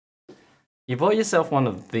You bought yourself one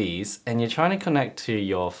of these and you're trying to connect to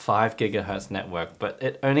your 5 GHz network, but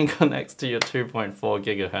it only connects to your 2.4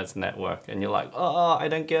 GHz network and you're like, oh, I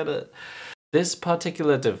don't get it. This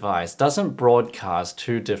particular device doesn't broadcast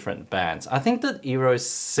 2 different bands. I think that Eero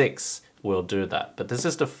 6 will do that, but this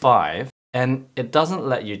is the 5 and it doesn't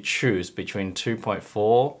let you choose between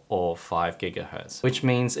 2.4 or 5 GHz, which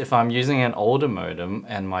means if I'm using an older modem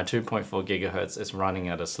and my 2.4 GHz is running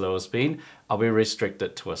at a slower speed, I'll be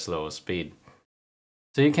restricted to a slower speed.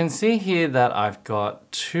 So you can see here that I've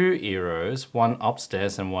got 2 Eeros, one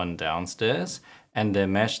upstairs and one downstairs, and they're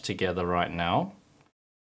meshed together right now.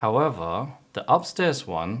 However, the upstairs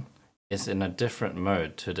one is in a different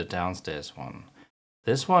mode to the downstairs one.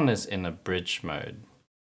 This one is in a bridge mode.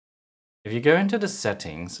 If you go into the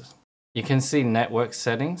settings, you can see network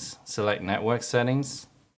settings, select network settings,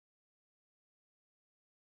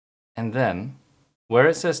 and then where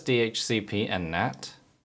it says DHCP and NAT,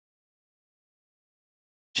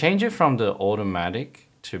 change it from the automatic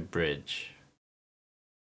to bridge.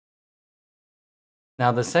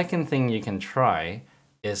 Now the second thing you can try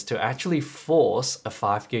is to actually force a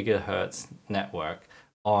 5 GHz network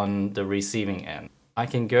on the receiving end. I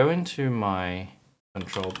can go into my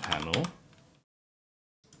control panel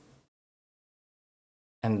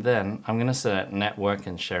and then I'm going to select Network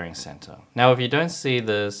and Sharing Center. Now if you don't see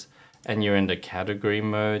this and you're in the category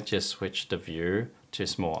mode, just switch the view to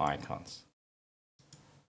small icons.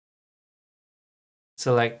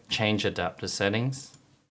 Select Change Adapter Settings.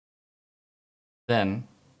 Then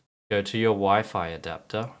go to your Wi-Fi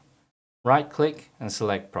adapter, right-click and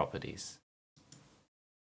select Properties.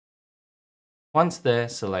 Once there,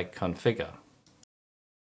 select Configure.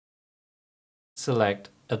 Select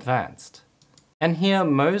Advanced. And here,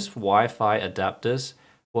 most Wi-Fi adapters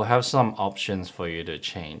will have some options for you to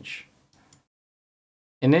change.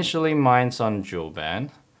 Initially, mine's on dual band,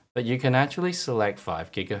 but you can actually select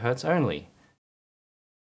 5 GHz only.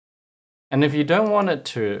 And if you don't want it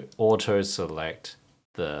to auto-select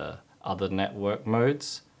the other network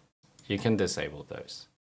modes, you can disable those.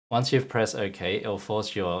 Once you've pressed OK, it'll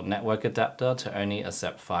force your network adapter to only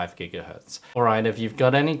accept 5 GHz. Alright, if you've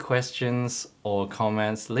got any questions or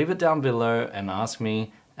comments, leave it down below and ask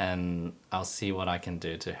me, and I'll see what I can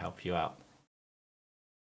do to help you out.